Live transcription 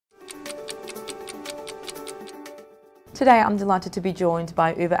Today I'm delighted to be joined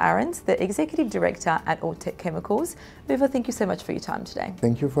by Uwe Ahrens, the Executive Director at Altech Chemicals. Uwe, thank you so much for your time today.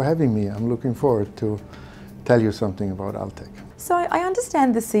 Thank you for having me. I'm looking forward to tell you something about Altech. So I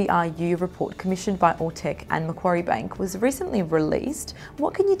understand the CRU report commissioned by Altech and Macquarie Bank was recently released.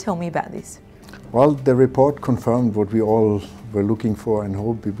 What can you tell me about this? Well, the report confirmed what we all were looking for and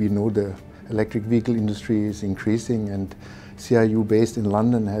hope. We know the electric vehicle industry is increasing, and CRU based in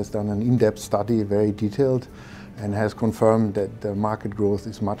London has done an in-depth study, very detailed, and has confirmed that the market growth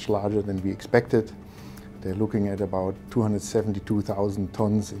is much larger than we expected. They're looking at about 272,000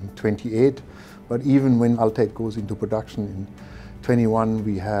 tons in 28, but even when Altech goes into production in 21,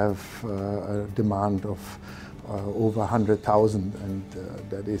 we have a demand of over 100,000, and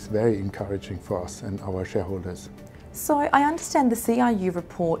that is very encouraging for us and our shareholders. So I understand the CRU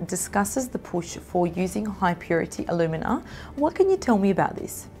report discusses the push for using high purity alumina. What can you tell me about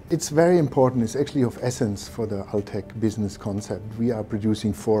this? It's very important. It's actually of essence for the Altech business concept. We are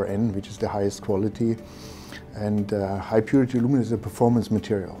producing 4N, which is the highest quality, and high purity alumina is a performance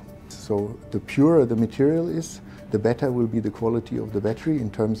material. So the purer the material is, the better will be the quality of the battery in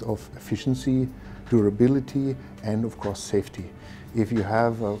terms of efficiency, durability, and of course safety. If you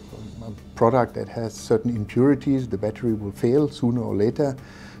have a product that has certain impurities, the battery will fail sooner or later.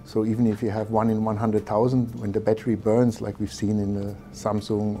 So even if you have 1 in 100,000, when the battery burns, like we've seen in the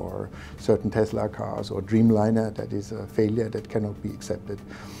Samsung or certain Tesla cars or Dreamliner, that is a failure that cannot be accepted.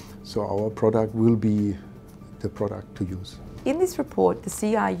 So our product will be the product to use. In this report, the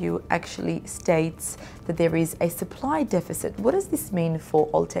CRU actually states that there is a supply deficit. What does this mean for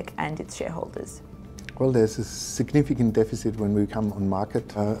Altech and its shareholders? Well, there's a significant deficit when we come on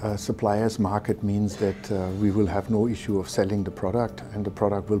market. A supplier's market means that we will have no issue of selling the product, and the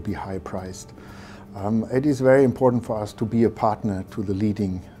product will be high priced. It is very important for us to be a partner to the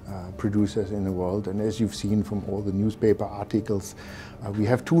leading producers in the world, and as you've seen from all the newspaper articles, we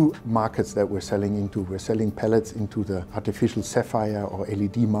have two markets that we're selling into. We're selling pellets into the artificial sapphire or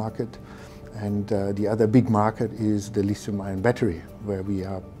LED market, and the other big market is the lithium-ion battery, where we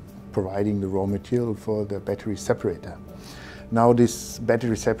are providing the raw material for the battery separator. Now this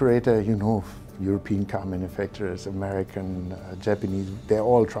battery separator, you know, European car manufacturers, American, Japanese, they're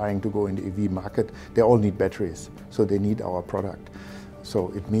all trying to go in the EV market. They all need batteries, so they need our product.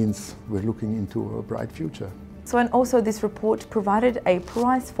 So it means we're looking into a bright future. So, and also this report provided a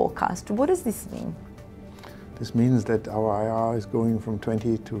price forecast. What does this mean? This means that our IRR is going from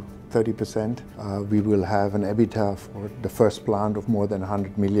 20 to 30%. We will have an EBITDA for the first plant of more than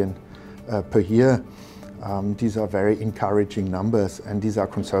 100 million per year. These are very encouraging numbers, and these are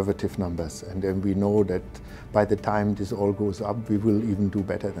conservative numbers. And then we know that by the time this all goes up, we will even do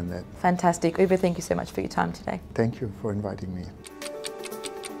better than that. Fantastic. Uwe, thank you so much for your time today. Thank you for inviting me.